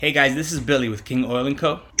Hey guys, this is Billy with King Oil &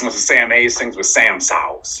 Co. This is Sam Hastings with Sam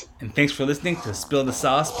Sauce. And thanks for listening to Spill the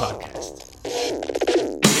Sauce podcast.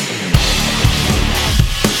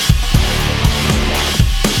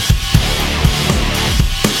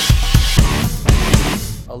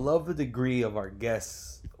 I love the degree of our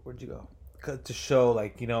guests. Where'd you go? To show,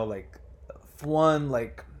 not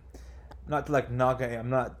to knock it. I'm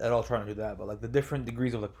not at all trying to do that, but the different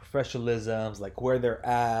degrees of professionalisms, where they're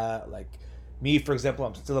at, me, for example,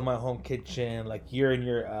 I'm still in my home kitchen. You're in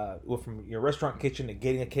your from your restaurant kitchen to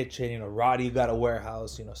getting a kitchen. Roddy got a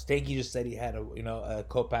warehouse. Stanky just said he had a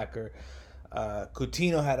co-packer.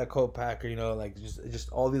 Coutinho had a co-packer.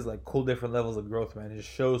 Just all these cool different levels of growth, man. It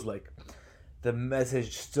just shows the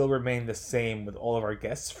message still remained the same with all of our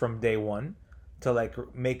guests from day one to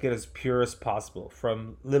make it as pure as possible.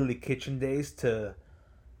 From literally kitchen days to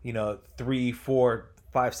 3, 4,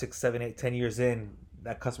 5, 6, 7, 8, 10 years in.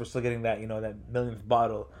 That customer's still getting that, that millionth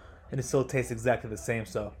bottle, and it still tastes exactly the same.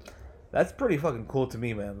 So that's pretty fucking cool to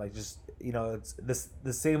me, man. It's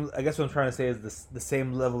the same. I guess what I'm trying to say is the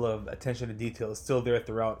same level of attention to detail is still there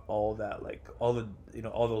throughout all that, all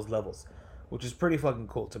those levels, which is pretty fucking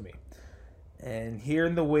cool to me. And here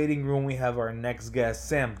in the waiting room, we have our next guest,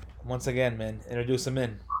 Sam. Once again, man, introduce him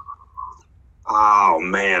in. Oh,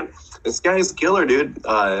 man. This guy's killer, dude.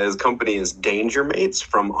 His company is Danger Mates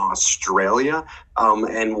from Australia.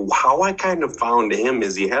 And how I kind of found him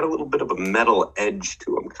is he had a little bit of a metal edge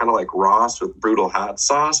to him, kind of like Ross with Brutal Hot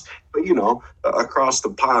Sauce, but, across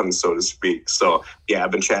the pond, so to speak. So, yeah,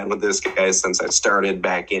 I've been chatting with this guy since I started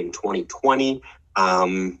back in 2020.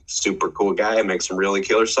 Super cool guy. Makes some really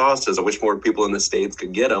killer sauces. I wish more people in the States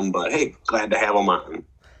could get them, but hey, glad to have him on.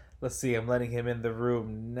 Let's see, I'm letting him in the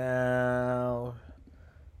room now.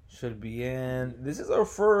 Should be in. This is our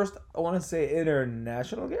first, I want to say,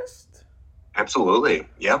 international guest? Absolutely,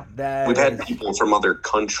 yep. We've had people from other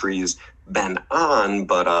countries been on,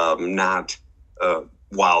 but not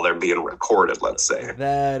while they're being recorded, let's say.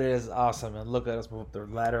 That is awesome. And look at us move up the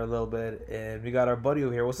ladder a little bit. And we got our buddy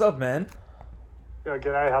over here. What's up, man? Yo,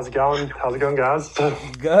 g'day. How's it going? How's it going, guys?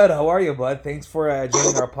 Good. How are you, bud? Thanks for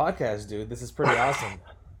joining our podcast, dude. This is pretty awesome.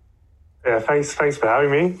 Yeah, thanks for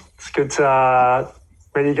having me. It's good to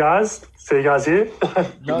meet you guys. See you guys here.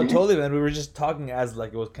 No, totally, man. We were just talking as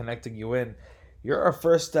it was connecting you in. You're our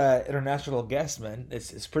first international guest, man.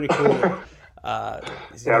 It's pretty cool. Yeah,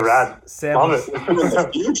 rad. Sam, love it. In the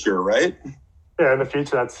future, right? Yeah, in the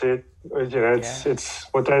future, that's it. It's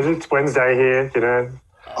what day is it? It's Wednesday here.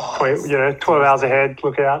 12 hours ahead.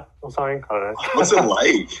 Look out or something. I don't know. What's it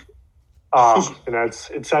like?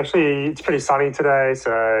 It's pretty sunny today,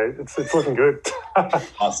 so it's looking good.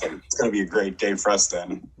 Awesome. It's gonna be a great day for us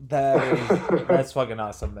then. That's fucking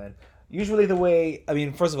awesome, man. Usually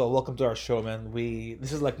first of all, welcome to our show, man.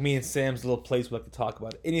 This is me and Sam's little place we like to talk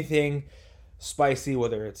about anything spicy,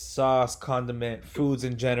 whether it's sauce, condiment, foods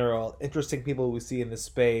in general, interesting people we see in this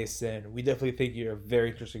space, and we definitely think you're a very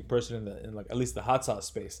interesting person in at least the hot sauce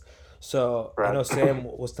space. So right. I know Sam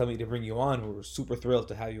was telling me to bring you on. We were super thrilled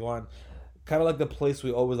to have you on. Kind of the place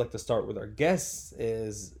we always like to start with our guests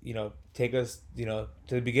is, take us, to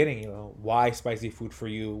the beginning, why spicy food for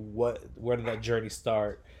you? Where did that journey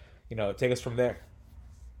start? Take us from there.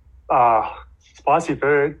 Spicy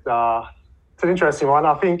food. It's an interesting one.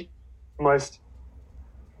 I think the most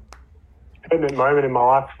pertinent moment in my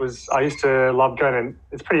life was I used to love going and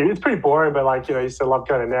it's pretty boring, but I used to love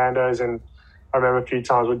going to Nando's, and I remember a few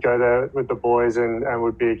times we'd go there with the boys and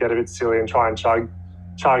would get a bit silly and try and chug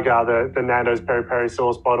the Nando's peri peri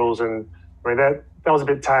sauce bottles, and that was a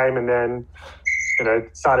bit tame, and then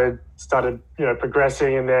started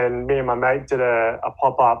progressing, and then me and my mate did a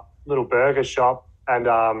pop-up little burger shop, and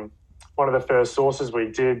one of the first sauces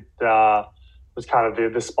we did was kind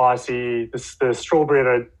of the spicy the strawberry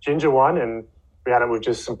and a ginger one, and we had it with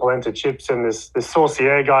just some polenta chips, and this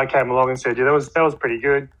saucier guy came along and said, yeah, that was pretty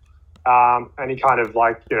good, and he kind of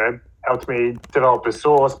helped me develop a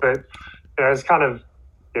sauce, but it's kind of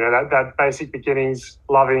that basic beginnings,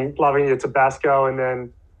 loving your Tabasco, and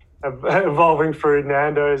then evolving through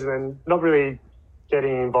Nando's, and then not really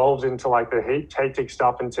getting involved into the hectic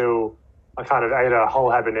stuff until I kind of ate a whole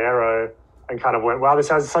habanero and kind of went, wow, this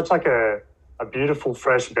has such a beautiful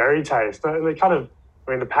fresh berry taste. It kind of,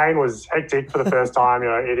 the pain was hectic for the first time,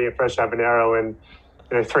 eating a fresh habanero, and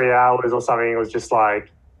 3 hours or something, it was just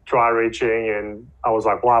dry reaching, and I was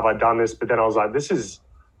like, why have I done this? But then I was like, this is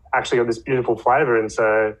actually got this beautiful flavor, and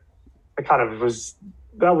so it kind of was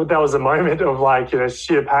that was a moment of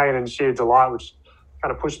sheer pain and sheer delight, which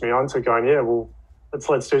kind of pushed me on to going, yeah, well,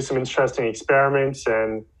 let's do some interesting experiments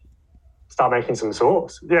and start making some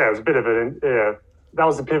sauce. Yeah, it was a bit of that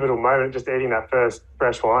was the pivotal moment, just eating that first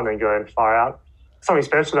fresh one and going far out. Something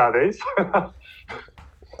special about these.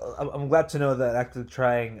 I'm glad to know that after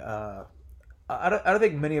trying, I don't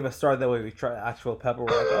think many of us started that way. We try actual pepper.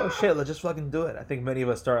 We're like, oh shit, let's just fucking do it. I think many of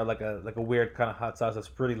us started like a weird kind of hot sauce that's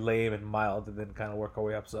pretty lame and mild, and then kind of work our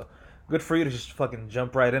way up. So good for you to just fucking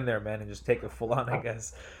jump right in there, man, and just take it full on, I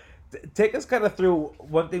guess. Take us kind of through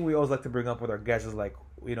one thing we always like to bring up with our guests is like,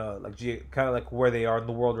 you know, like kind of like where they are in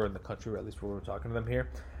the world or in the country, or at least where we're talking to them here.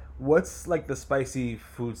 What's like the spicy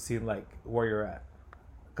food scene like where you're at?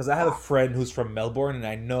 Because I have a friend who's from Melbourne, and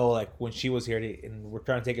I know like when she was here and we're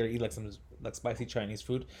trying to take her to eat like some like spicy Chinese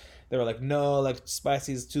food, they were like, no, like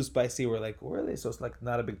spicy is too spicy. We're like, really? So it's like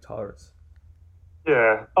not a big tolerance.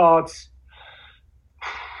 Yeah.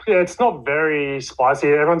 It's not very spicy.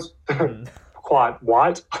 Everyone's quite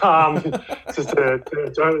white. Just I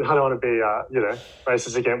don't want to be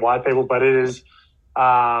racist against white people, but it is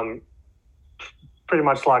pretty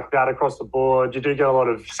much like that across the board. You do get a lot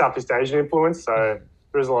of Southeast Asian influence, so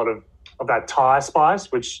there is a lot of that Thai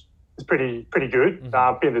spice, which is pretty good.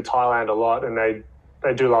 I've been to Thailand a lot, and they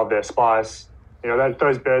do love their spice. You know,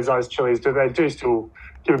 those bird's eyes chilies they do still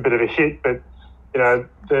give a bit of a hit, but you know,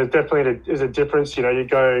 there definitely is a difference. You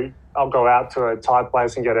know, I'll go out to a Thai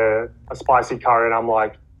place and get a spicy curry, and I'm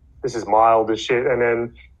like, this is mild as shit. And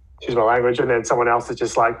then, excuse my language, and then someone else is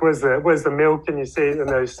just like, where's the milk? And you see it, and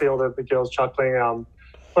they see all the girls chuckling.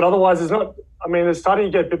 But otherwise, there's not. I mean, there's starting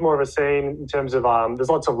to get a bit more of a scene in terms of there's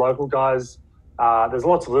lots of local guys. There's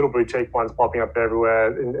lots of little boutique ones popping up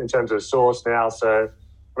everywhere in terms of sauce now. So,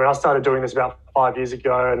 I mean, I started doing this about 5 years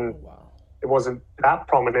ago, and it wasn't that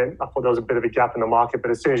prominent. I thought there was a bit of a gap in the market,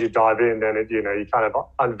 but as soon as you dive in, then you kind of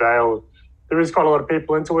unveil. There is quite a lot of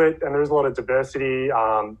people into it, and there is a lot of diversity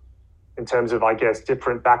in terms of, I guess,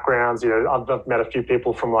 different backgrounds. You know, I've met a few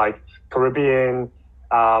people from like Caribbean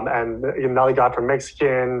and another guy from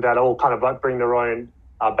Mexican that all kind of like bring their own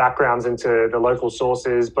backgrounds into the local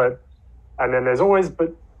sauces. And then there's always,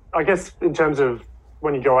 but I guess in terms of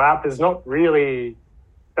when you go out, there's not really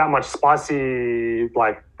that much spicy.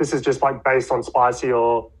 Like this is just like based on spicy,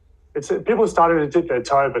 or it's people are starting to dip their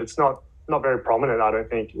toe, but it's not very prominent. I don't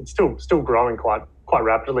think it's still growing quite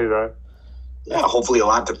rapidly though. Yeah, hopefully a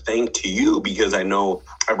lot to thank to you, because I know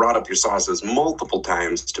I brought up your sauces multiple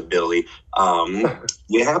times to Billy.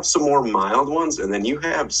 You have some more mild ones, and then you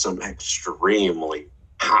have some extremely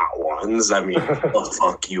hot ones. I mean, they'll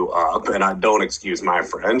fuck you up, and I don't excuse my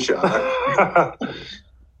French.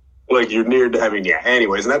 Like you're near. I mean, yeah.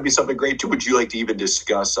 Anyways, and that'd be something great too. Would you like to even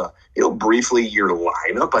discuss, briefly your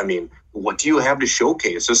lineup? I mean, what do you have to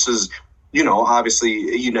showcase? This is, obviously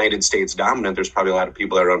United States dominant. There's probably a lot of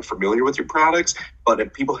people that are unfamiliar with your products, but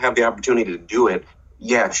if people have the opportunity to do it,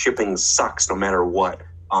 yeah, shipping sucks no matter what.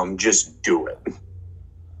 Just do it.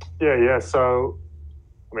 Yeah. So,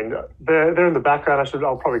 I mean, they're in the background.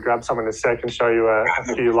 I'll probably grab some in a sec and show you a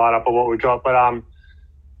few lineup of what we got. But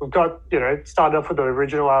we've got, started off with the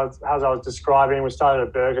original as I was describing. We started a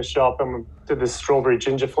burger shop and we did this strawberry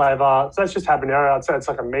ginger flavor. So that's just habanero. I'd say it's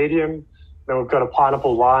like a medium. Then we've got a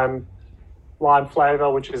pineapple lime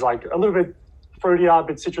flavor, which is like a little bit fruitier, a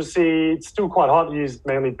bit citrusy. It's still quite hot. We use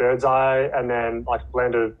mainly bird's eye, and then like a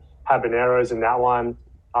blend of habaneros in that one.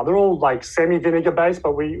 They're all like semi-vinegar based,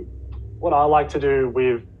 but what I like to do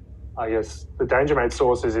with, I guess, the Danger Mate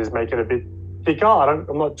sauces is make it a bit thicker. I'm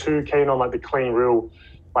not too keen on like the clean, real,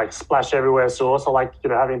 like splash everywhere sauce. I like,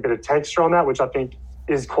 having a bit of texture on that, which I think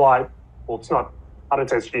is quite, well, it's not, I don't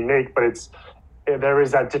say it's unique, but there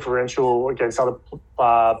is that differential against other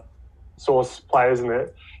sauce players in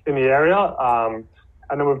the area.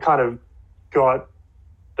 And then we've kind of got,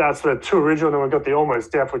 that's the two original, then we've got the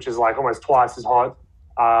Almost Def, which is like almost twice as hot.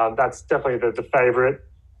 That's definitely the favorite.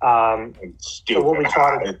 So what we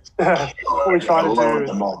try to do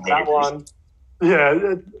that one,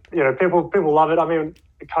 people love it. I mean,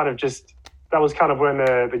 it kind of just, that was kind of when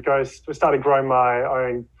the Ghost, we started growing my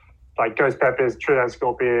own like Ghost peppers, Trinidad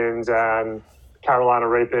Scorpions, and Carolina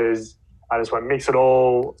Reapers. I just went mix it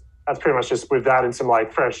all. That's pretty much just with that and some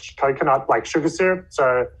like fresh coconut like sugar syrup.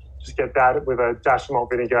 So just get that with a dash of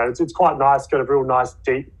malt vinegar. It's quite nice. Got a real nice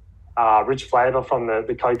deep, rich flavor from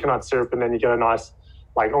the coconut syrup, and then you get a nice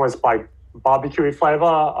like almost like barbecue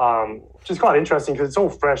flavor, which is quite interesting because it's all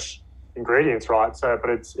fresh ingredients, right? So,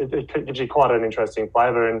 but it gives you quite an interesting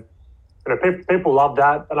flavor, and people love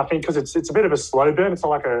that. And I think because it's a bit of a slow burn, it's not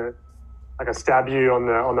like a stab you on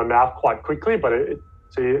the mouth quite quickly, but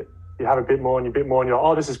so you have a bit more and a bit more, and you're like,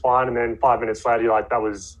 oh, this is fine, and then 5 minutes later you're like, that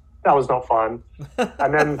was not fun.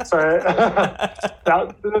 And then so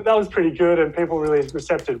that was pretty good, and people really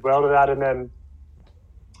recepted well to that. And then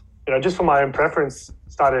just for my own preference,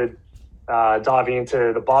 started diving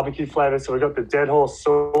into the barbecue flavors. So we've got the Dead Horse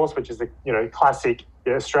sauce, which is the classic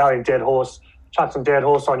Australian Dead Horse. Chuck some Dead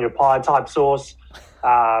Horse on your pie type sauce.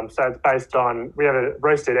 So it's based on, we have a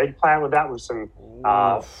roasted eggplant with that, with some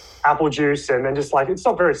apple juice, and then just like, it's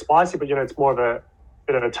not very spicy, but it's more of a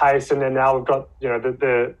bit of a taste. And then now we've got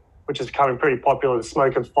the which is becoming pretty popular, the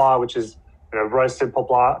Smoke and Fire, which is smoked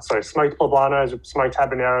poblanos with smoked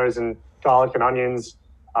habaneros and garlic and onions.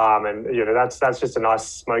 And that's just a nice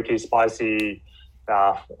smoky, spicy,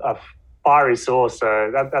 fiery sauce.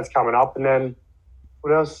 So that's coming up. And then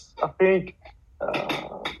what else? I think.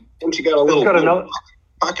 Don't you got a little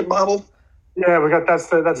pocket bottle? Yeah, we got that's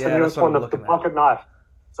the newest one, the pocket knife.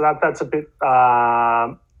 So that's a bit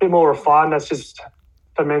more refined. That's just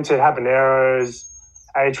fermented habaneros,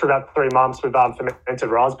 aged for about 3 months with fermented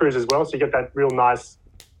raspberries as well. So you get that real nice,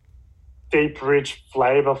 deep, rich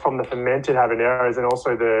flavor from the fermented habaneros, and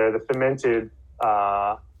also the fermented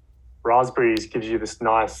raspberries gives you this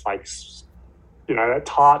nice, like, that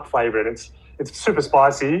tart flavor, and it's super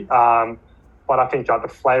spicy. But I think the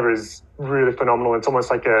flavor is really phenomenal. It's almost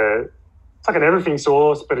like an everything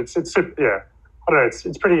sauce, but it's super, I don't know.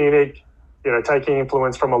 It's pretty unique. Taking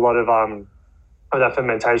influence from a lot of that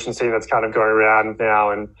fermentation scene that's kind of going around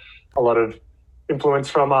now, and a lot of influence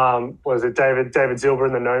from David Zilber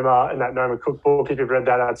in that Noma cookbook. If you've read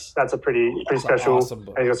that, that's a pretty special. Awesome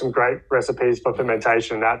book. And he's got some great recipes for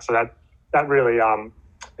fermentation. So that really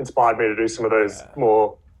inspired me to do some of those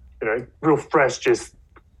more real fresh, just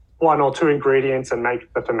 1 or 2 ingredients, and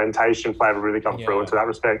make the fermentation flavor really come through into that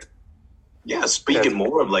respect. Yeah, speaking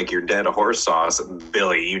more of like your Dead Horse sauce,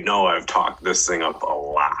 Billy, I've talked this thing up a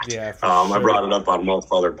lot. Yeah, for sure. I brought it up on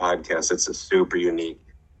multiple other podcasts. It's a super unique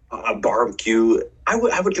barbecue. I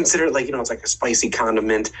would consider it like, it's like a spicy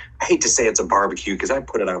condiment. I hate to say it's a barbecue because I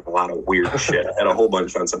put it on a lot of weird shit. I had a whole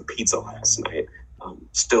bunch on some pizza last night.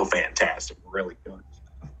 Still fantastic, really good.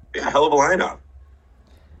 Yeah, hell of a lineup.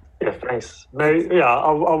 Yeah, thanks.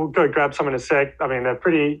 I'll go grab some in a sec. I mean, they're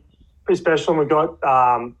pretty special. And we've got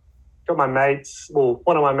my mates,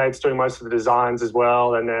 one of my mates doing most of the designs as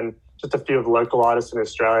well, and then just a few of the local artists in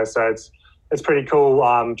Australia. So it's pretty cool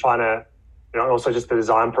trying to, also just the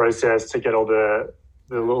design process to get all the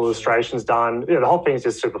little illustrations done. The whole thing is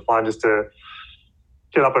just super fun, just to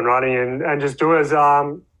get up and running and just do as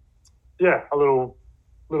a little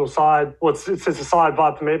side. Well, it's a side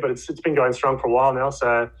vibe for me, but it's been going strong for a while now,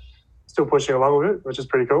 so still pushing along with it, which is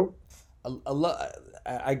pretty cool.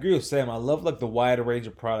 I agree with Sam. I love like the wide range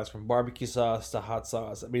of products, from barbecue sauce to hot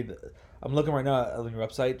sauce. I mean, I'm looking right now on your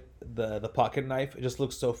website, the pocket knife. It just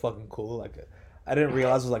looks so fucking cool. Like, I didn't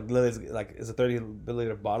realize it was it's a 30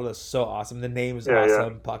 milliliter bottle. It's so awesome. The name is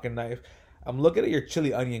awesome. Yeah. Pocket knife. I'm looking at your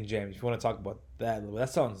chili onion jam. If you want to talk about that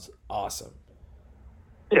sounds awesome.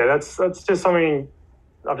 Yeah, that's just something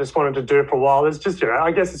I've just wanted to do for a while. It's just,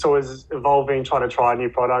 I guess it's always evolving, trying to try new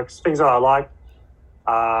products, things that I like.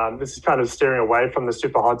 This is kind of steering away from the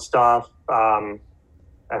super hot stuff, and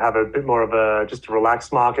have a bit more of just a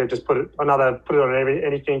relaxed market. Just put it on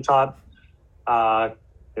anything type. I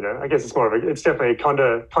guess it's definitely a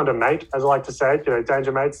condo mate, as I like to say.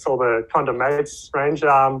 Danger Mates, all the condo mates range.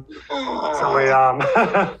 So we,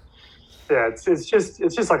 it's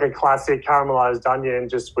just like a classic caramelized onion,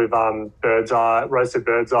 just with roasted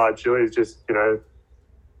bird's eye chilies, just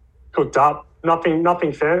cooked up. Nothing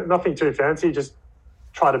too fancy. Just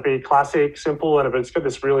try to be classic, simple, and it's got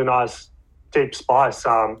this really nice deep spice.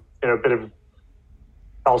 A bit of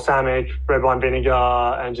balsamic, red wine vinegar,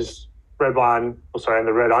 and just red wine. And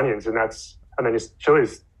the red onions, and then just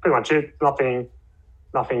chilies. Pretty much it.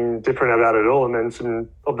 Nothing different about it at all. And then some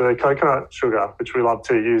of the coconut sugar, which we love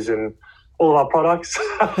to use in all of our products.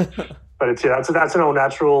 But that's an all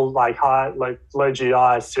natural, like low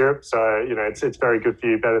GI syrup. So it's very good for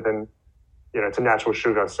you, better than it's a natural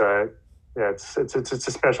sugar. So yeah, it's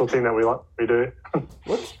a special thing that we do.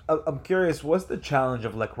 I'm curious, what's the challenge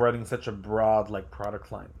of like running such a broad like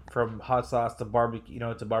product line, from hot sauce to barbecue,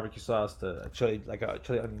 to barbecue sauce to chili, like a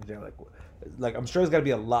chili onion jam, like I'm sure there's got to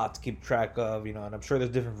be a lot to keep track of, and I'm sure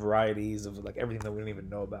there's different varieties of like everything that we don't even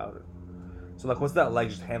know about. So like, what's that like,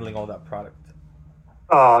 just handling all that product?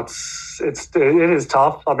 Oh, it is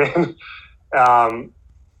tough. I mean,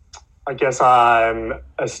 I guess I'm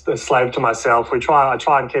a slave to myself. I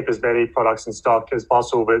try and keep as many products in stock as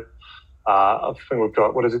possible, but I think we've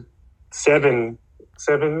got, 7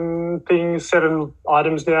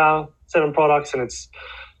 items now, 7 products, and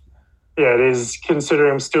it is,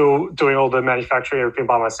 considering I'm still doing all the manufacturing, everything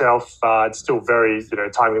by myself. It's still very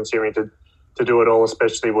time consuming to do it all,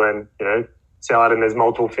 especially when sell out and there's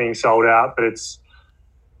multiple things sold out. But it's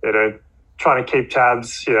trying to keep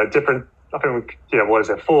tabs, different I think what is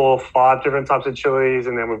it, 4 or 5 different types of chilies,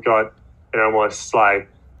 and then we've got almost like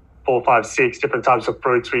 4, 5, 6 different types of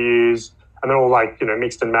fruits we use, and they're all like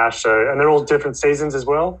mixed and mashed. So, and they're all different seasons as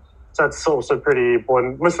well. So that's also pretty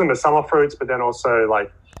important. Most of them are summer fruits, but then also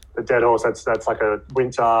like the dead horse. That's like a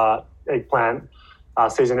winter eggplant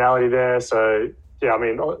seasonality there. So yeah, I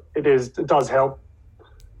mean it does help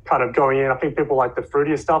kind of going in. I think people like the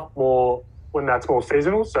fruitier stuff more when that's more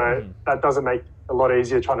seasonal. So that doesn't make a lot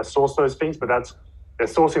easier trying to source those things. But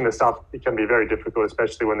sourcing the stuff, it can be very difficult,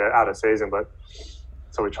 especially when they're out of season. But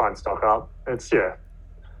so we try and stock up. It's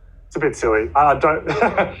a bit silly.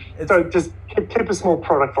 Don't just keep a small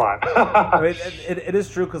product line. I mean, it is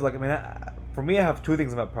true because for me, I have 2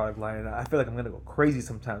 things about product line, and I feel like I'm gonna go crazy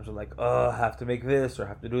sometimes. With like, I have to make this or I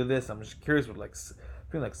have to do this. I'm just curious with like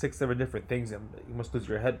feeling like 6, 7 different things, and you must lose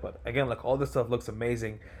your head. But again, like all this stuff looks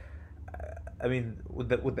amazing. I mean, with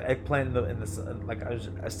the eggplant in the like,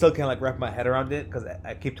 I still can't like wrap my head around it because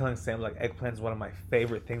I keep telling Sam like eggplant is one of my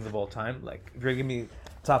favorite things of all time. Like if you're giving me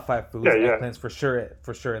top 5 foods, eggplants for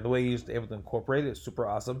sure, and the way you was able to incorporate it is super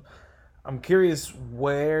awesome. I'm curious,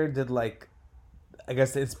 where did like, I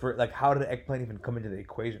guess how did eggplant even come into the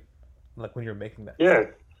equation, like when you're making that? Yeah,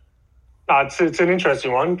 it's an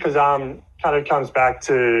interesting one because kind of comes back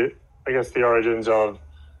to I guess the origins of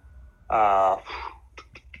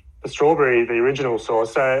the strawberry, the original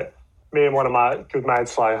sauce. So me and one of my good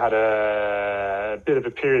mates had a bit of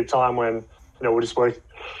a period of time when we're just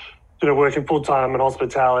working full time in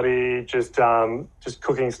hospitality, just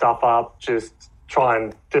cooking stuff up, just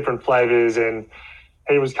trying different flavors. And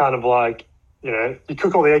he was kind of like, you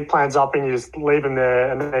cook all the eggplants up and you just leave them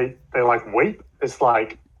there, and they like weep. It's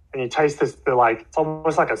like, and you taste this, they're like, it's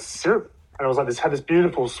almost like a syrup. And it was like had this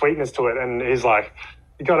beautiful sweetness to it. And he's like,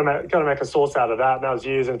 you got to make a sauce out of that. And that was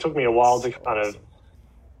years, and it took me a while to kind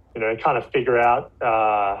of figure out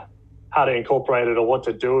how to incorporate it or what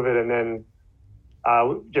to do with it. And then I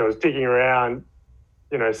was digging around,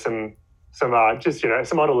 some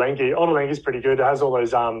ottolenghi. Ottolenghi is pretty good. It has all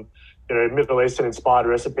those Middle Eastern inspired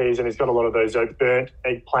recipes, and it's got a lot of those burnt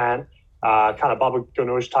eggplant, kind of baba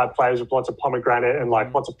ganoush type flavors with lots of pomegranate and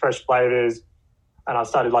like lots of fresh flavors. And I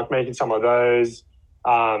started like making some of those.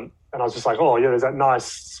 And I was just like, oh yeah, there's that nice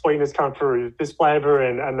sweetness coming through this flavor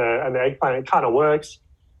and the eggplant. It kind of works.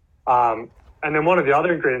 And then one of the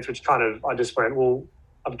other ingredients, which kind of I just went, well,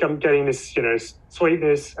 I'm getting this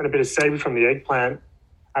sweetness and a bit of savory from the eggplant,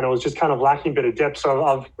 and it was just kind of lacking a bit of depth. So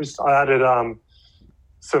I added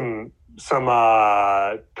some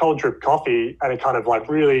cold drip coffee, and it kind of like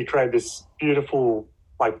really created this beautiful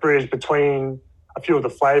like bridge between a few of the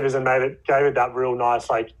flavors and gave it that real nice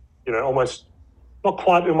like almost not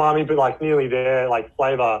quite umami, but like nearly there, like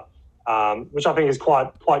flavor, which I think is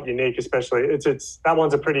quite unique. Especially, it's that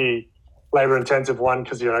one's a pretty labor intensive one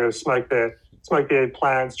because smoke the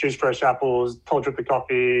eggplants, juice fresh apples, cold drip the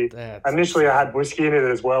coffee. Initially, I had whiskey in it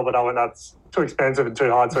as well, but I went, that's too expensive and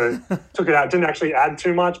too hard, so took it out. Didn't actually add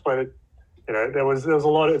too much, but there was a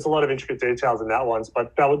lot of intricate details in that one.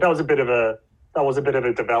 But that was a bit of a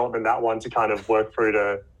development, that one, to kind of work through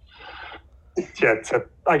to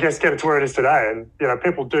I guess get it to where it is today. And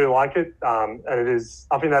people do like it, and it is.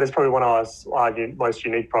 I think that is probably one of our most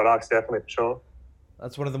unique products, definitely, for sure.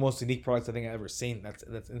 That's one of the most unique products I think I've ever seen.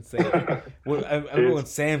 That's insane. I remember when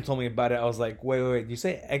Sam told me about it, I was like, wait, you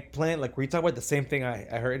say eggplant? Like, were you talking about the same thing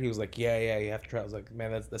I heard? He was like, yeah, you have to try. I was like,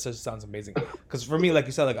 man, that just sounds amazing. Because for me, like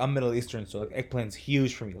you said, like I'm Middle Eastern, so like eggplant's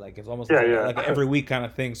huge for me. Like it's almost like every week kind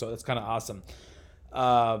of thing. So it's kind of awesome.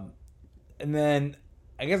 And then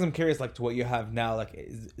I guess I'm curious, like, to what you have now. Like,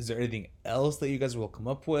 is there anything else that you guys will come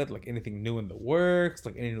up with? Like anything new in the works?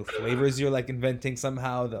 Like any new flavors you're like inventing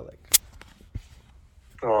somehow that like.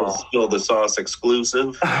 Still the sauce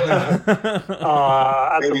exclusive. At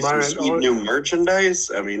Maybe the moment, some sweet new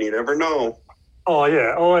merchandise. I mean, you never know. Oh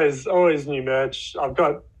yeah, always new merch. I've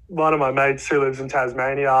got one of my mates who lives in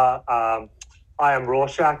Tasmania. I am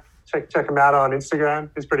Rorschach. Check him out on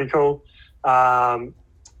Instagram. He's pretty cool.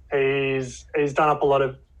 He's done up a lot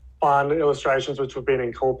of fun illustrations which we've been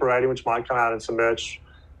incorporating, which might come out in some merch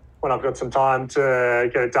when I've got some time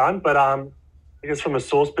to get it done. But I guess from a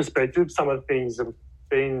sauce perspective, some of the things I've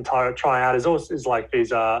been trying out is like these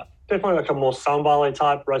definitely like a more sambal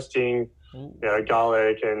type roasting,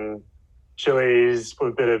 garlic and chilies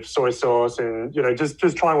with a bit of soy sauce, and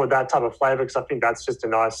just trying with that type of flavor, because I think that's just a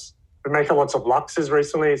nice. We're making lots of luxes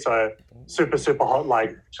recently, so super hot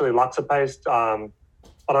like chili luxa paste. I'm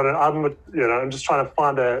just trying to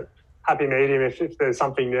find a happy medium if there's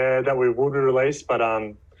something there that we would release, but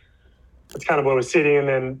it's kind of where we're sitting. And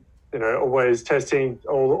then always testing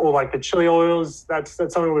all like the chili oils. That's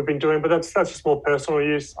something we've been doing, but that's just more personal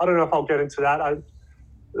use. I don't know if I'll get into that.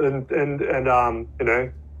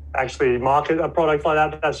 Actually market a product like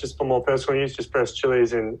that. That's just for more personal use, just pressed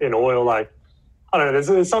chilies in oil. Like, I don't know,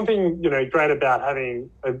 there's something, great about having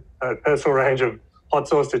a personal range of hot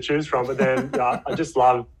sauce to choose from. But then I just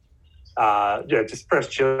love, just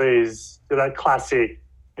pressed chilies, that classic,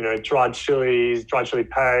 dried chili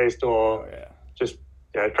paste, or just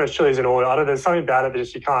pressed chilies in oil. I don't know, there's something about it that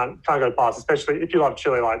just you can't go past, especially if you love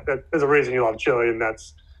chili. Like, there's a reason you love chili, and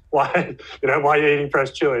that's why, why you're eating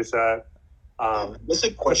pressed chili. So, that's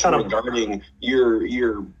a question regarding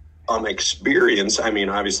your experience. I mean,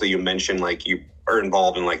 obviously you mentioned like you are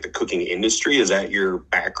involved in like the cooking industry. Is that your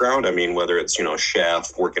background? I mean, whether it's,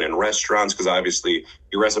 chef, working in restaurants, because obviously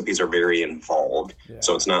your recipes are very involved. Yeah.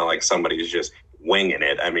 So it's not like somebody's just winging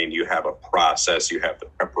it. I mean, you have a process, you have the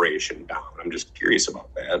preparation down. I'm just curious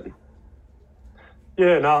about that.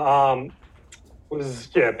 Yeah, no, was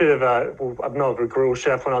a bit of I'm not a grill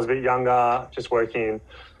chef when I was a bit younger, just working in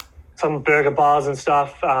some burger bars and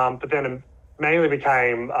stuff. But then mainly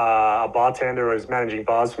became a bartender. I was managing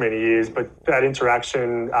bars for many years, but that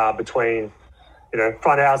interaction between,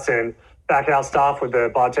 front house and back house staff with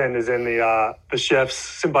the bartenders and the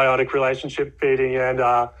chefs, symbiotic relationship, feeding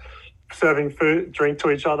and serving drink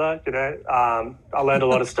to each other. I learned a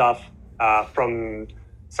lot of stuff from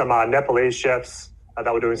some Nepalese chefs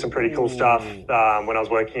that were doing some pretty cool stuff when I was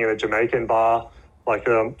working in a Jamaican bar. Like,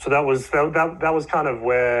 so that was kind of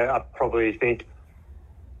where I probably think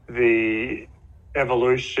the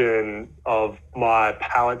evolution of my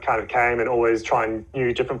palate kind of came, and always trying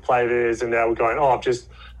new different flavors. And now we're going,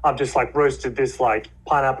 I've just like roasted this like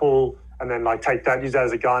pineapple, and then like take that, use that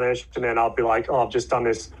as a garnish, and then I'll be like, I've just done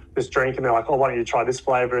this drink, and they're like, why don't you try this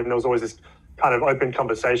flavor? And there was always this kind of open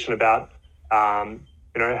conversation about,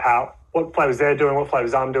 what flavors they're doing, what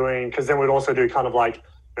flavors I'm doing, because then we'd also do kind of like,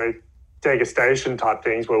 degustation type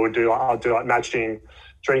things where I'll do like matching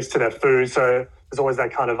drinks to their food. So there's always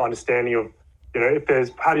that kind of understanding of, if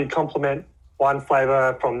there's, how do you complement one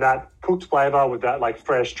flavor from that cooked flavor with that like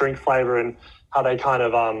fresh drink flavor, and how they kind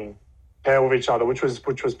of pair with each other, which was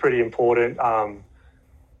pretty important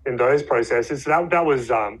in those processes. So that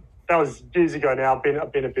was years ago now.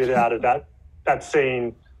 I've been a bit out of that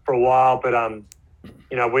scene for a while, but me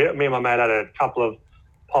and my mate had a couple of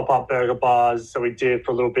pop-up burger bars, so we did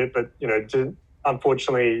for a little bit, but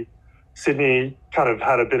unfortunately Sydney kind of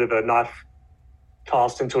had a bit of a knife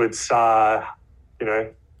cast into its nightlife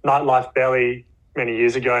belly many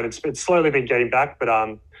years ago, and it's slowly been getting back. But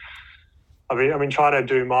I've been trying to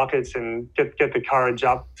do markets and get the courage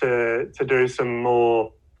up to do some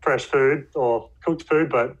more fresh food or cooked food,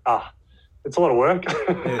 but it's a lot of work.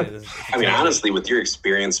 I mean, honestly, with your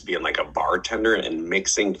experience being like a bartender and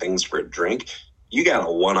mixing things for a drink, you got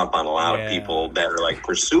a one-up on a lot of people that are like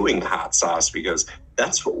pursuing hot sauce, because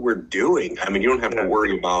that's what we're doing. I mean, you don't have to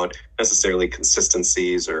worry about necessarily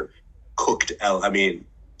consistencies or cooked. I mean,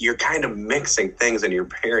 you're kind of mixing things and you're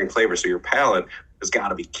pairing flavors, so your palate has got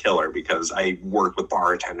to be killer. Because I worked with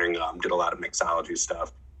bartending, did a lot of mixology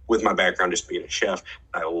stuff with my background just being a chef.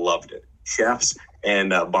 I loved it. Chefs and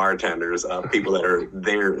bartenders, people that are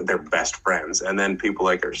their best friends, and then people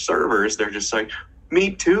like our servers, they're just like,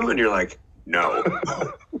 me too, and you're like, no.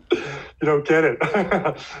 You don't get it.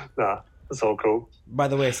 Nah, that's all cool. By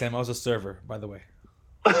the way, Sam, I was a server, by the way.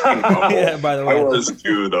 Yeah, by the way. I was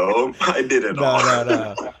too, though. I did it all.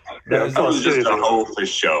 No. That was just a whole for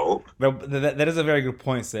show. But that is a very good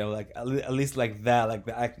point, Sam. Like, at least like that, like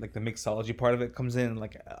the mixology part of it comes in.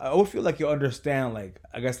 Like, I always feel like you understand, like,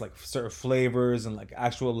 I guess, like certain flavors and like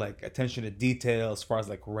actual like attention to detail as far as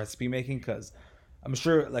like recipe making, because I'm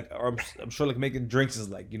sure like making drinks is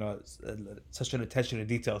like, such an attention to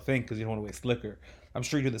detail thing, because you don't want to waste liquor. I'm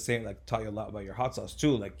sure you do the same, like taught you a lot about your hot sauce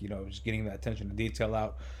too, like, just getting that attention to detail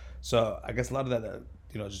out. So I guess a lot of that,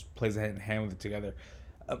 just plays hand in hand with it together.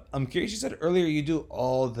 I'm curious, you said earlier you do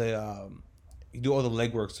all the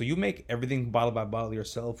legwork. So you make everything bottle by bottle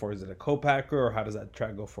yourself, or is it a co-packer, or how does that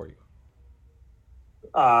track go for you?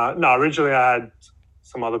 No, originally I had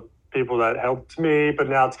some other people that helped me, but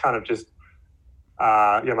now it's kind of just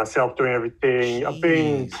myself doing everything. I've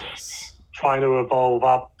been trying to evolve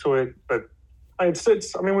up to it, but it's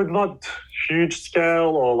with not huge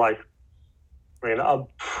scale or like,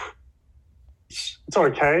 it's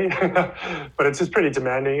okay, but it's just pretty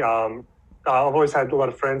demanding. I've always had a lot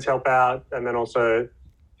of friends help out, and then also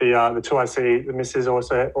the two I see, the missus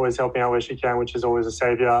also always helping out where she can, which is always a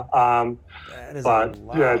savior. That is but a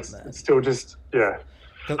lot, it's still just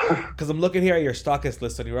Because I'm looking here at your stockist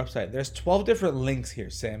list on your website. There's 12 different links here,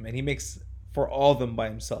 Sam, and he makes for all of them by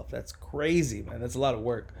himself. That's crazy, man. That's a lot of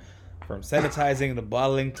work. From sanitizing to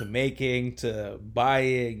bottling to making to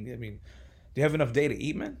buying. I mean, do you have enough day to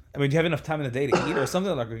eat, man? I mean, do you have enough time in the day to eat or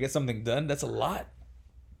something, like, or get something done? That's a lot.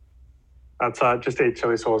 That's just eat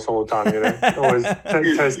chili sauce all the time, you know. Always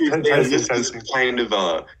This is kind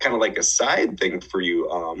of like a side thing for you.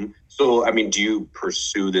 So I mean, do you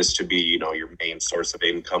pursue this to be, you know, your main source of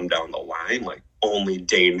income down the line, like only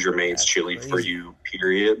Danger Mates chili for you,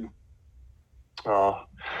 period? Oh,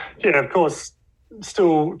 yeah, of course.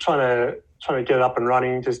 Still trying to get it up and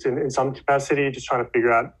running, just in some capacity. Just trying to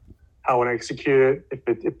figure out how I want to execute it.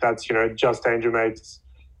 If that's, you know, just Danger Mates,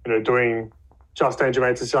 you know, doing just Danger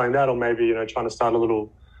Mates and selling that, or maybe, you know, trying to start a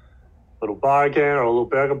little bar again, or a little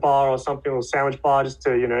burger bar or something, a little sandwich bar, just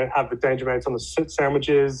to, you know, have the Danger Mates on the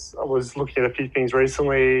sandwiches. I was looking at a few things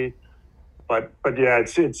recently, but yeah,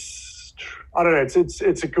 it's I don't know,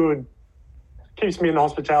 it's a good, keeps me in the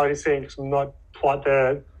hospitality scene because I'm not quite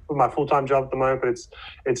there with my full-time job at the moment, but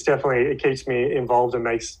it's definitely, it keeps me involved and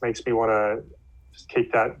makes me want to just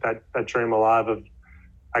keep that dream alive of,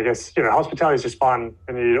 I guess, you know, hospitality is just fun,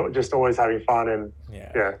 and you're just always having fun, and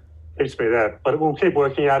yeah, keeps me there. But we'll keep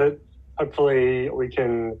working at it. Hopefully we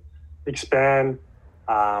can expand.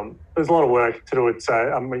 There's a lot of work to do it, so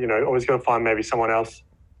I'm, you know, always got to find maybe someone else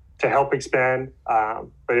to help expand. But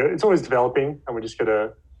it's always developing, and we just got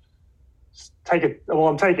to take it. Well,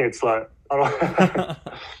 I'm taking it slow. I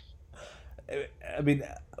mean,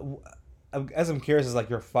 as I'm curious, is like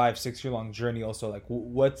your 5-6 year long journey. Also, like,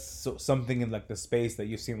 what's something in like the space that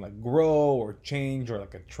you've seen like grow or change, or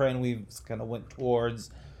like a trend we've kind of went towards?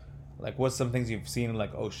 Like, what's some things you've seen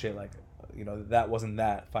like, oh shit, like, you know, that wasn't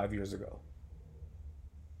that 5 years ago?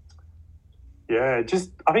 Yeah,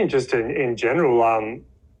 I think just in general,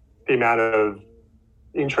 the amount of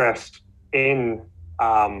interest in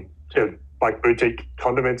like boutique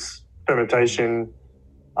condiments, fermentation,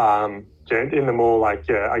 in the more like,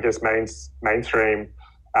 I guess mainstream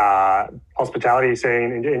hospitality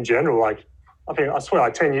scene in general. Like, I swear,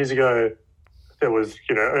 like 10 years ago, there was,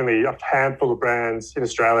 you know, only a handful of brands in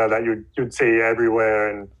Australia that you'd see everywhere,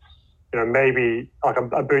 and, you know, maybe like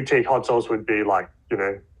a boutique hot sauce would be like, you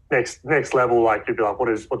know, next level. Like, you'd be like,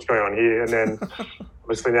 what's going on here? And then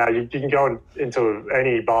obviously now you can go into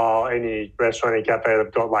any bar, any restaurant, any cafe,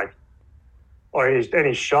 they've got like, or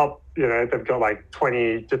any shop, you know, they've got like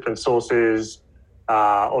 20 different sauces,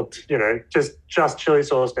 or, you know, just chili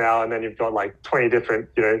sauce now, and then you've got like 20 different,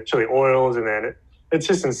 you know, chili oils, and then it's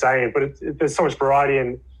just insane. But there's so much variety,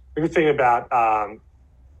 and the good thing about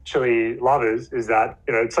chili lovers is that,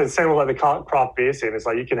 you know, it's like the same with like the craft beer scene. It's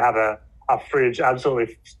like you can have a fridge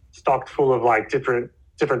absolutely stocked full of like different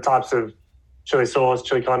types of chili sauce,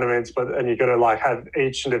 chili condiments, and you're gonna like have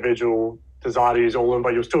each individual desire to use all of them,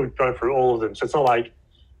 but you'll still go through all of them. So it's not like,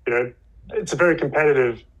 you know, it's a very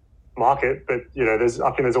competitive market, but, you know, I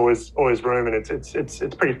think there's always room, and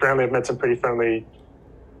it's pretty friendly. I've met some pretty friendly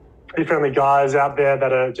guys out there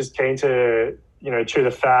that are just keen to, you know, chew the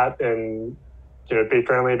fat and, you know, be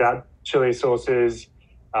friendly about chili sauces.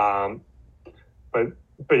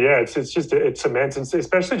 But yeah, it cements, and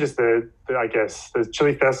especially just the I guess the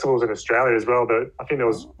chili festivals in Australia as well. But I think there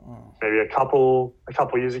was maybe a couple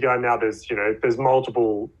years ago. Now there's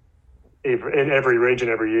multiple in every region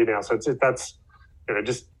every year now. So that's, you know,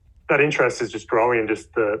 just that interest is just growing and just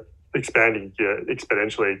expanding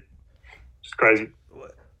exponentially. Just crazy.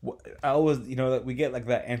 I always, you know, we get like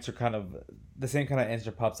that answer, kind of the same kind of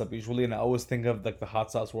answer pops up usually, and I always think of like the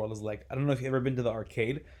hot sauce world as like, I don't know if you've ever been to the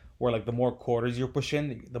arcade where like the more quarters you're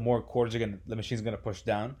pushing, the more quarters the machine's gonna push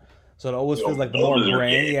down. So it always feels like the more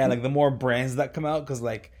like the more brands that come out, because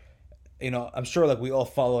like, you know, I'm sure like we all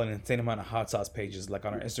follow an insane amount of hot sauce pages like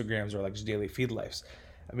on our Instagrams or like just daily feed lives.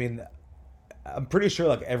 I mean, I'm pretty sure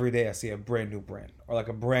like every day I see a brand new brand or like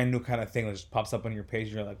a brand new kind of thing that just pops up on your page,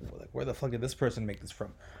 and you're like, where the fuck did this person make this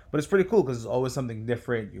from? But it's pretty cool because it's always something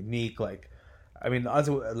different, unique. Like, I mean,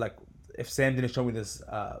 honestly, like if Sam didn't show me this,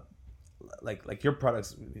 like your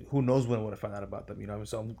products, who knows when I would have found out about them, you know?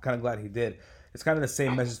 So I'm kind of glad he did. It's kind of the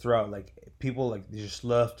same message throughout. Like, people like, they just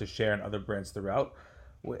love to share in other brands throughout.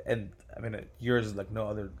 And I mean, yours is like no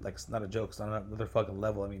other, like, it's not a joke. It's on another fucking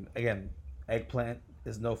level. I mean, again, eggplant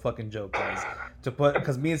is no fucking joke, guys. To put,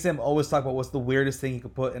 because me and Sam always talk about what's the weirdest thing you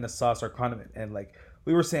could put in a sauce or condiment, and like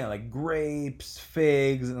we were saying, like grapes,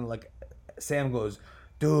 figs, and like Sam goes,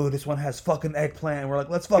 dude, this one has fucking eggplant. And we're like,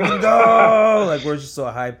 let's fucking go! Like, we're just so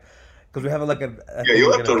hyped because we have like a yeah.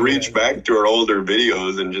 You'll have to reach back to our older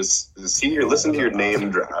videos and just listen to your name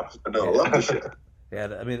drop. No, I love the shit.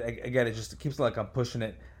 Yeah, I mean, again, it keeps like I'm pushing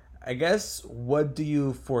it. I guess, what do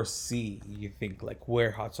you foresee? You think like where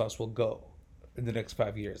hot sauce will go in the next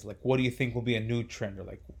 5 years? Like, what do you think will be a new trend,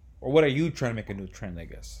 or what are you trying to make a new trend? I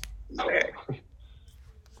guess.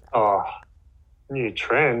 Oh, new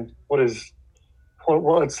trend. What's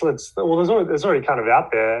there's already kind of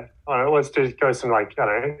out there. I don't know, let's go some like, I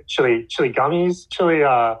don't know, chili gummies, chili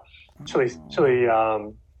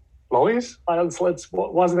lollies.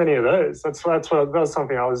 Wasn't any of those. That was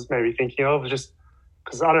something I was maybe thinking of, just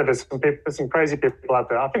because I know there's some crazy people out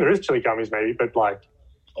there. I think there is chili gummies maybe, but like.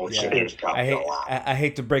 I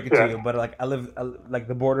hate to break it to you, but like I live like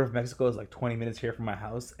the border of Mexico is like 20 minutes here from my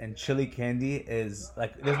house, and chili candy is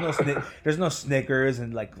like there's no Snickers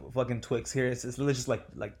and like fucking Twix here. It's literally just like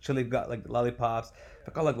chili like lollipops.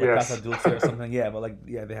 I call it like Casa Dulce or something. Yeah, but like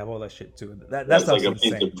they have all that shit too. That's like a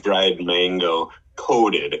insane. piece of dried mango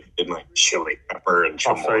coated in like chili pepper and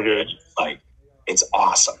chamoy. Like it's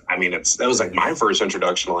awesome. I mean, that was like my first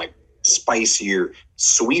introduction to like spicier,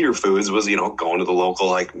 sweeter foods was, going to the local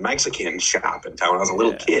like Mexican shop in town. I was a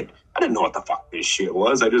little kid. I didn't know what the fuck this shit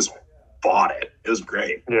was. I just bought it. It was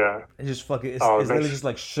great. Yeah. It's just fucking. It's literally just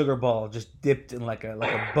like sugar ball, just dipped in like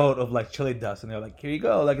a boat of like chili dust, and they're like, "Here you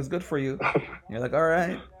go. Like it's good for you." And you're like, "All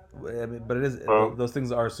right," but it is. Those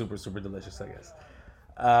things are super super delicious, I guess.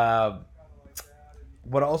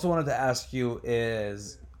 What I also wanted to ask you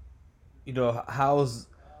is, how's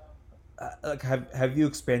like have you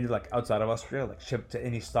expanded like outside of Australia, like shipped to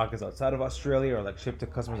any stockers outside of Australia, or like shipped to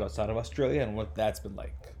customers outside of Australia, and what that's been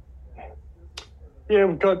like? Yeah,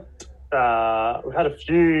 we've had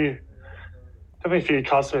definitely a few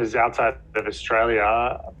customers outside of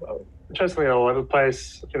Australia. Interestingly, all over the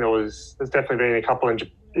place. I think there's definitely been a couple in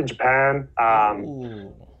Japan,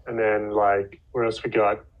 and then like where else we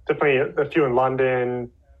got? Definitely a few in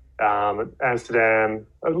London. Amsterdam,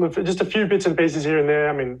 just a few bits and pieces here and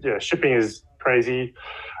there. I mean, shipping is crazy,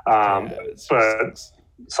 but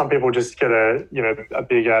some people just get a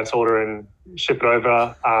big ass order and ship it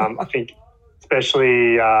over. I think,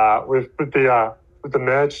 especially with the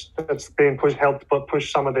merch that's being helped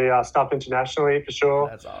push some of the stuff internationally for sure.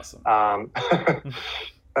 That's awesome.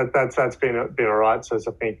 That's been all right. So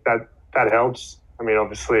I think that helps. I mean,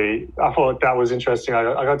 obviously, I thought that was interesting. I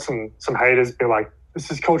got some haters being like,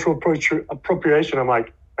 "This is cultural appropriation." I'm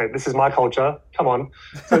like, "Mate, this is my culture. Come on,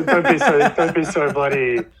 so don't be so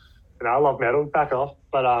bloody." I love metal. Back off.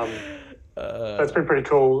 But that's been pretty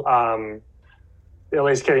cool. At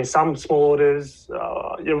least getting some small orders.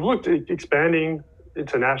 We've looked at expanding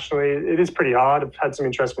internationally. It is pretty hard. I've had some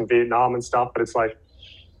interest from Vietnam and stuff, but it's like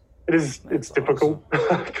it's difficult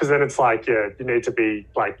because then it's like you need to be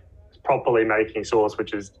like properly making sauce,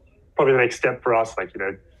 which is probably the next step for us. Like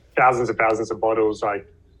thousands and thousands of bottles like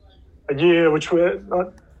a year, which we're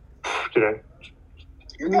not,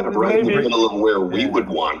 You're kind of right in the middle of where we would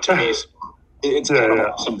want to be. It's kind of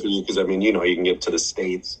awesome for you because, I mean, you can get to the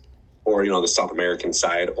States or, the South American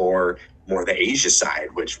side or more the Asia side,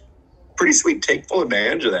 which pretty sweet. Take full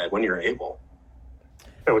advantage of that when you're able.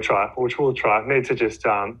 Yeah, we'll try. Need to just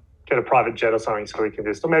get a private jet or something so we can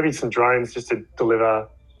or maybe some drones just to deliver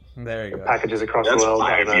there you go. Packages across That's the world.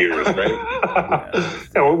 5 years, right?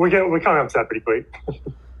 We're coming up to that pretty quick.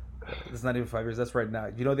 It's not even 5 years. That's right now.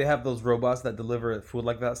 They have those robots that deliver food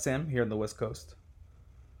like that, Sam, here on the West Coast.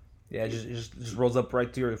 Yeah, it just rolls up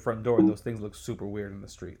right to your front door, and those things look super weird in the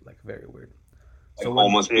street, like very weird. So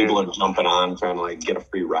homeless people are jumping on, trying to like get a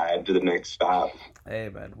free ride to the next stop. Hey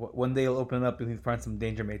man, one day you'll open it up, you'll find some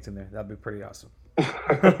Danger Mates in there. That'd be pretty awesome.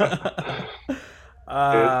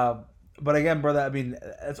 But again, brother, I mean,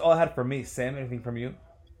 that's all I had for me. Sam, anything from you?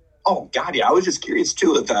 Oh God, yeah. I was just curious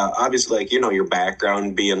too. With obviously, like your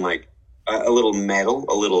background being like a little metal,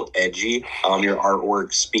 a little edgy. Your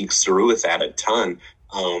artwork speaks through with that a ton.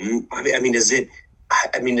 Does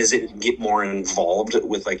it get more involved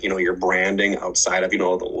with like your branding outside of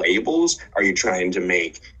the labels? Are you trying to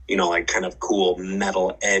make like kind of cool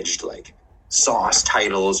metal edged like sauce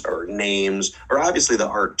titles or names, or obviously the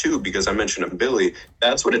art too, because I mentioned Billy.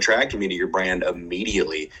 That's what attracted me to your brand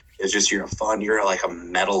immediately. It's just you're like a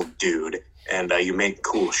metal dude, and you make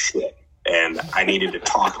cool shit. And I needed to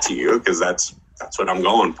talk to you because that's what I'm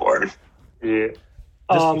going for. Yeah.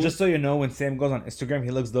 Just so you know, when Sam goes on Instagram,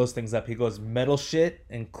 he looks those things up. He goes metal shit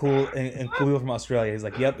and cool and cool people from Australia. He's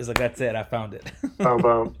like, "Yep." He's like, "That's it. I found it."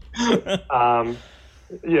 Boom.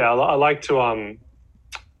 Yeah, I like to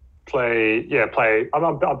play. I'm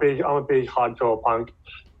a big hardcore punk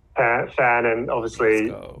fan, and obviously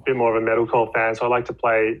a bit more of a metalcore fan. So I like to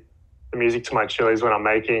play the music to my chilies when I'm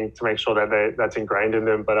making to make sure that that's ingrained in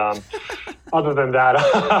them. But other than that,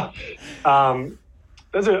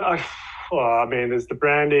 there's the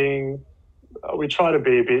branding. We try to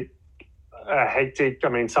be a bit hectic. I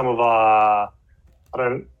mean, some of our,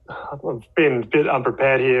 I've been a bit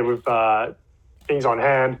unprepared here with things on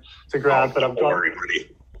hand to grab, but I've got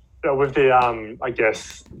with the I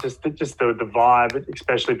guess just the vibe,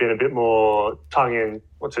 especially being a bit more tongue in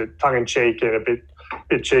cheek and a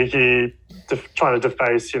bit cheeky, trying to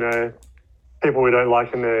deface people we don't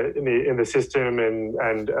like in the system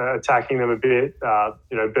and attacking them a bit,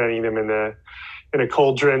 burning them in a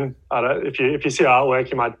cauldron. I don't, if you see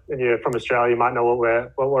artwork, and you're from Australia, you might know what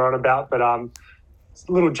we're on about, but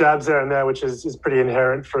little jabs there and there, which is pretty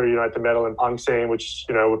inherent for the metal and punk scene, which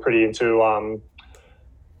we're pretty into.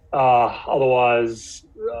 Otherwise,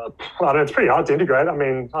 I don't know. It's pretty hard to integrate. I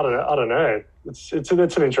mean, I don't know. It's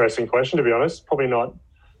an interesting question, to be honest. Probably not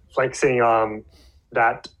flexing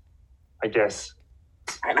that, I guess.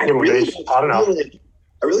 And I really I don't know.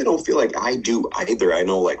 I really don't feel like I do either. I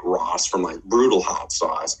know like Ross from like Brutal Hot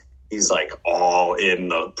Sauce. He's like all in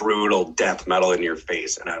the brutal death metal in your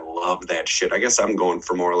face, and I love that shit. I guess I'm going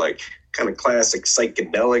for more like kind of classic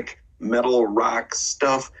psychedelic metal rock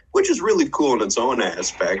stuff, which is really cool in its own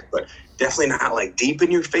aspect, but definitely not like deep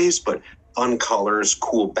in your face, but fun colors,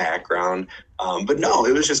 cool background. But no,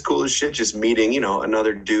 it was just cool as shit just meeting,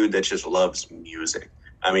 another dude that just loves music.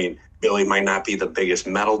 I mean, Billy might not be the biggest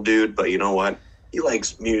metal dude, but you know what? He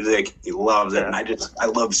likes music. He loves it. And I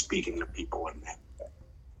love speaking to people in that.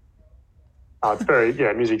 It's very,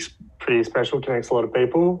 music's pretty special, connects a lot of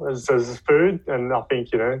people as food. And I think,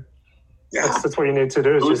 that's what you need to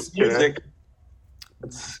do is just, music.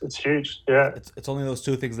 It's huge. Yeah. It's only those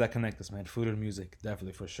two things that connect us, man. Food and music,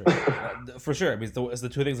 definitely, for sure. For sure. I mean, it's the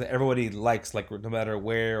two things that everybody likes, like no matter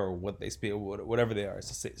where or what they speak, whatever they are.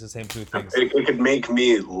 It's the same two things. It could make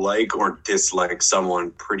me like or dislike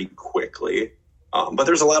someone pretty quickly. But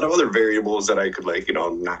there's a lot of other variables that I could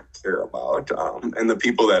not care about. And the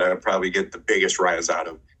people that I probably get the biggest rise out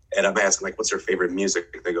of, and I'm asking what's their favorite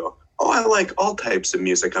music? They go, oh, I like all types of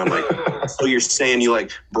music. I'm like, so you're saying you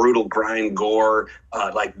like brutal grind, gore,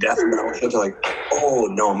 like death metal? They're like, oh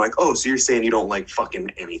no. I'm like, oh, so you're saying you don't like fucking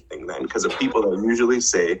anything then? Because the people that usually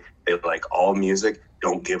say they like all music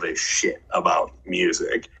don't give a shit about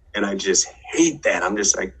music. And I just hate that. I'm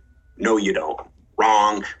just like, no, you don't.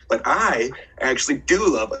 Wrong. But I actually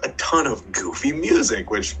do love a ton of goofy music,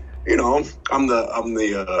 which I'm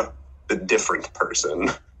the different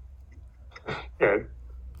person. Yeah,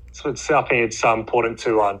 so I think it's important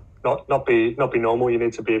to not be normal. You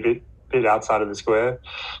need to be a bit outside of the square.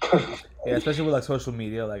 Yeah, especially with like social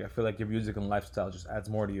media. Like I feel like your music and lifestyle just adds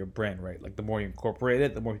more to your brand, right? Like the more you incorporate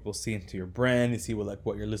it, the more people see into your brand. You see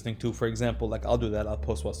what you're listening to, for example. Like I'll do that. I'll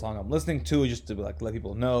post what song I'm listening to just to let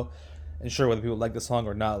people know. And sure, whether people like the song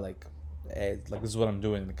or not, hey, this is what I'm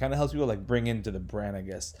doing. It kind of helps people bring into the brand, I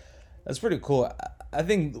guess. That's pretty cool. I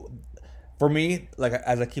think for me,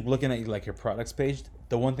 as I keep looking at your products page,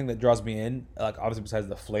 the one thing that draws me in, obviously besides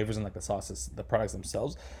the flavors and the sauces, the products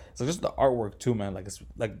themselves, it's just the artwork too, man.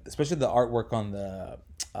 Especially the artwork on the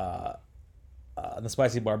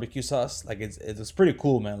spicy barbecue sauce. It's pretty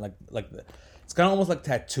cool, man. It's kind of almost like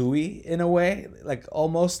tattooy in a way,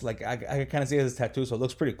 almost I can kind of see it as a tattoo, so it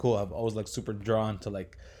looks pretty cool. I'm always super drawn to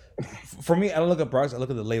for me, I don't look at products, I look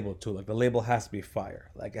at the label too. The label has to be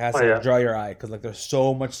fire. It has to draw your eye, because there's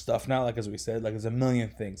so much stuff now. As we said, there's a million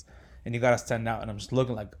things, and you gotta stand out. And I'm just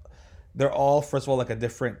looking they're all, first of all, a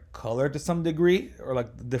different color to some degree, or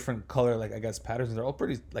different color I guess patterns. They're all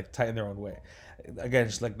pretty tight in their own way. Again,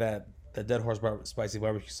 just that Dead Horse spicy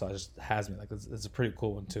barbecue sauce just has me it's a pretty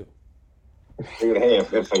cool one too. Dude, hey,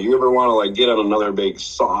 if you ever want to get on another big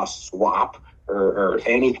sauce swap or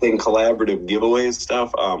anything collaborative giveaway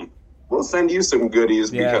stuff, we'll send you some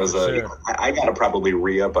goodies, because sure. I gotta probably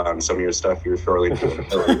re-up on some of your stuff here shortly.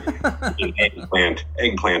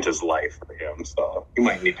 Eggplant is life for him, so you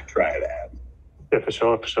might need to try that. Yeah, for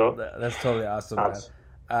sure. That's totally awesome, man.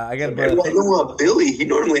 I got Billy. He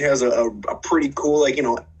normally has a pretty cool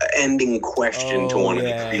ending question to one of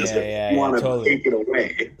these. You want to take it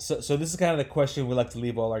away. So this is kind of the question we like to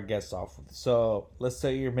leave all our guests off with. So let's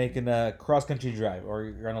say you're making a cross country drive, or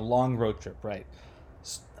you're on a long road trip, right?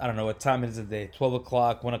 I don't know what time it is of the day, 12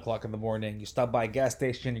 o'clock, 1 o'clock in the morning. You stop by a gas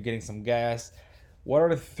station, you're getting some gas. What are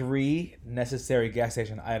the 3 necessary gas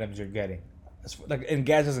station items you're getting? And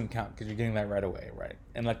gas doesn't count because you're getting that right away, right?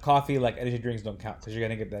 And coffee, energy drinks don't count because you're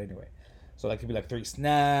gonna get that anyway. So that could be 3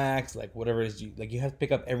 snacks, whatever it is you have to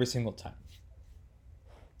pick up every single time.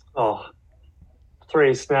 Oh,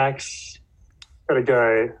 3 snacks. Gotta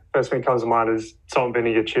go. First thing that comes to mind is salt and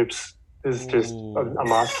vinegar chips. This is just a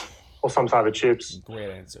must, or some type of chips.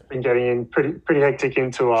 Great answer. Been getting in pretty hectic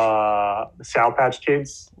into the Sour Patch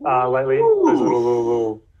Kids lately.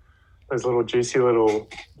 Those little juicy little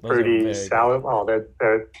fruity sour. Oh,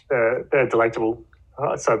 they're delectable.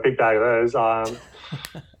 So a big bag of those. Far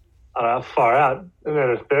out. And then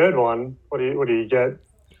a third one. What do you get?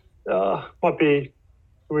 Might be.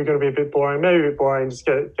 We're going to be a bit boring. Maybe a bit boring. Just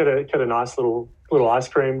get a nice little ice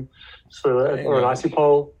cream, or an icy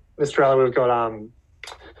pole. In Australia, we've got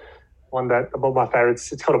one that one of my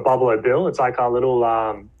favorites. It's called a Bubble Bill. It's like a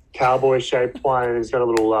little cowboy shaped one, and it's got a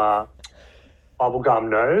little bubblegum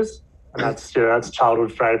nose. And that's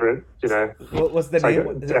childhood favorite. What's the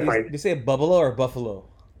name? Definitely. You say Buffalo or Buffalo?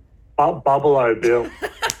 Bubble Bill.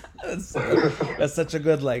 That's such a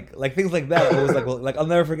good like things like that. Always like I'll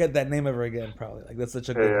never forget that name ever again. Probably like that's such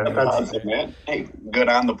a good name. That's man. Hey, good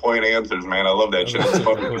on the point answers, man. I love that shit. It's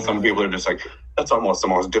funny because some people are just like, that's almost the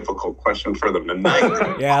most difficult question for them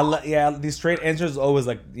tonight. Yeah. These straight answers always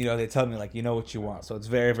like they tell me like what you want. So it's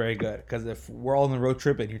very very good because if we're all on the road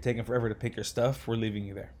trip and you're taking forever to pick your stuff, we're leaving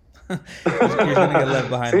you there. You're gonna get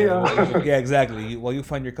left behind. Yeah, exactly. While you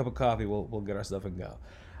find your cup of coffee, we'll get our stuff and go.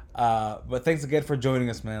 But thanks again for joining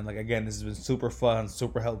us, man. Like again, this has been super fun,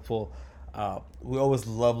 super helpful. We always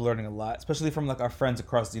love learning a lot, especially from like our friends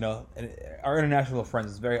across, our international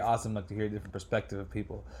friends. It's very awesome like to hear a different perspective of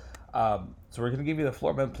people. So we're gonna give you the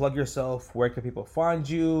floor, man. Plug yourself. Where can people find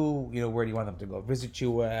you? Where do you want them to go visit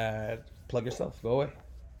you at? Plug yourself. Go away.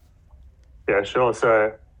 Yeah, sure.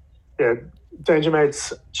 So, yeah, Danger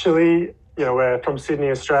Mates Chili. We're from Sydney,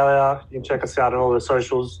 Australia. You can check us out on all the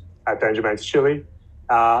socials at Danger Mates Chili.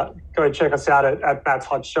 Go check us out at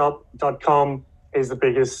mattshotshop.com. He's the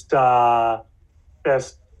biggest,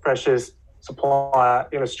 best, freshest supplier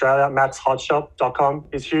in Australia. mattshotshop.com.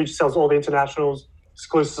 He's huge, sells all the internationals,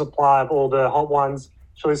 exclusive supply of all the hot ones,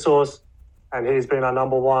 chili sauce, and he's been our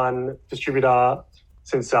number one distributor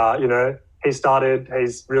since, he started.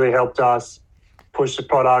 He's really helped us push the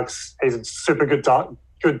products. He's a super good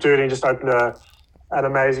dude. He just opened an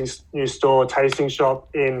amazing new store, tasting shop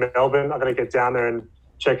in Melbourne. I'm going to get down there and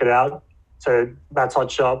check it out. So Matt's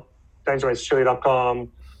Hot Shop,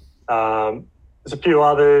 dangermatechili.com. There's a few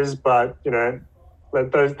others, but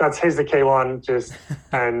he's the key one.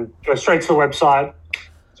 And go straight to the website.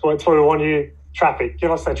 That's what we want you. Traffic.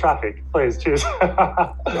 Give us that traffic, please. Cheers.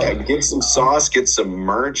 Yeah, get some sauce, get some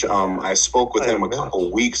merch. I spoke with him a couple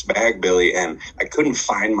weeks back, Billy, and I couldn't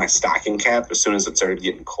find my stocking cap as soon as it started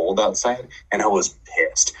getting cold outside, and I was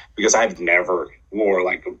pissed because I've never wore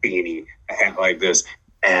like a beanie, a hat like this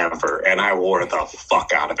ever, and I wore the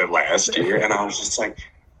fuck out of it last year, and I was just like,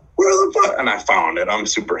 where the fuck? And I found it. I'm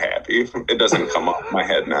super happy. It doesn't come off my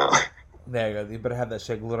head now. There you go. You better have that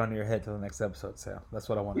shit glued onto your head till the next episode, Sam. That's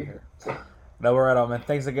what I want to hear. No, we're right on, man.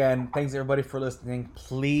 Thanks again. Thanks, everybody, for listening.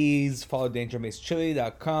 Please follow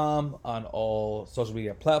DangerMatesChili.com on all social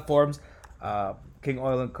media platforms. King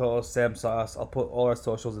Oil & Co., Sam Sauce. I'll put all our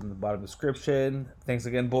socials in the bottom description. Thanks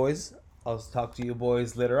again, boys. I'll talk to you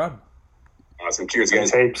boys later on. Awesome. Cheers,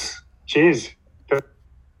 guys. Tapes. Cheers.